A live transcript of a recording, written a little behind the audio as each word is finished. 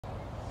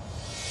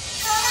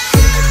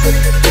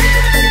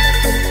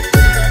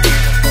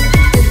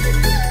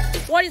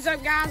What is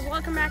up, guys?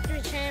 Welcome back to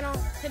the channel.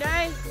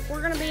 Today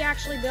we're going to be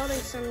actually building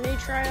some new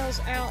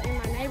trails out in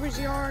my neighbor's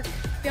yard.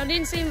 If y'all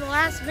didn't see in the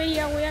last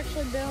video, we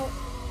actually built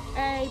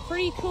a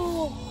pretty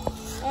cool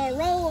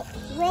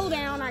roll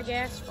down, I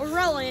guess, or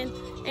roll in.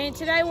 And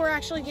today we're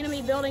actually going to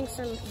be building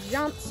some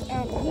jumps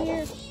out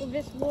here with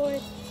this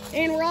wood.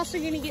 And we're also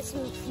going to get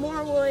some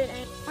more wood.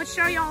 And let's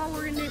show y'all what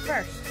we're going to do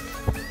first.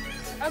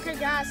 Okay,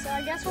 guys, so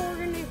I guess what we're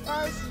going to do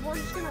first is we're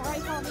just going to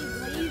rake all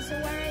these leaves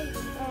away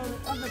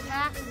of the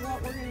pack of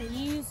what we're going to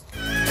use.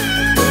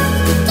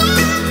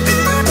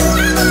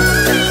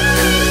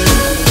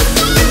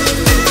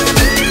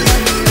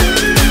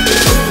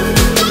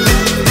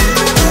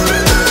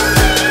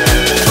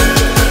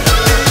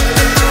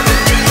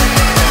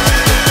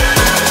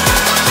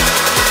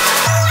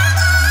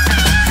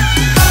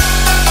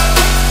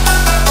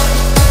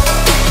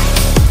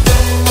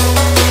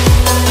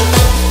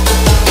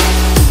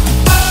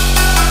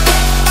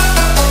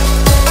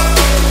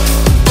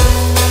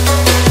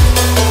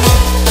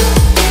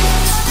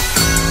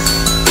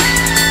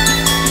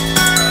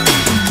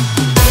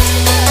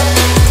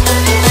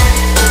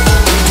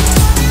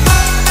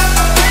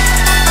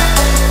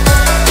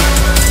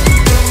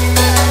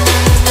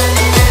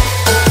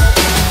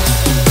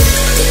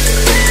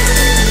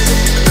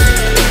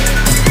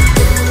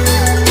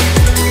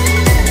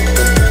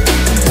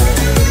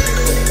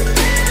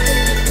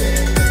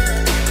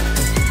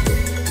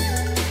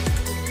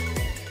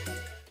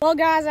 Well,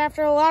 guys,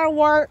 after a lot of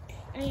work,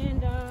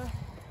 and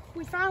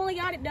we finally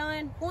got it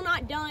done. Well,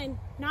 not done,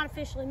 not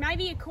officially,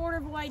 maybe a quarter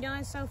of the way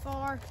done so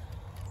far.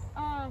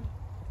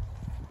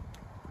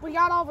 We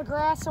got all the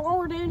grass. So what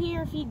we're doing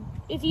here,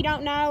 if you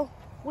don't know,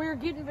 we're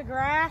getting the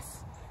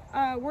grass.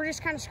 We're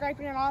just kind of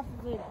scraping it off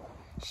with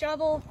the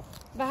shovel,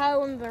 the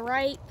hoe, and the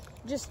rake,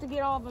 just to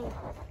get all the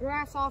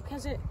grass off,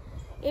 because it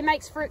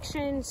makes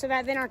friction so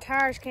that then our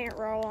tires can't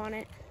roll on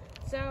it.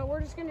 So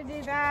we're just gonna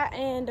do that,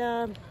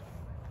 and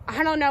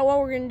I don't know what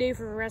we're gonna do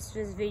for the rest of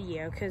this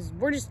video because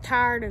we're just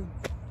tired of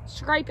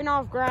scraping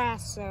off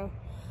grass, so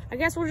I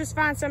guess we'll just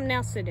find something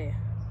else to do.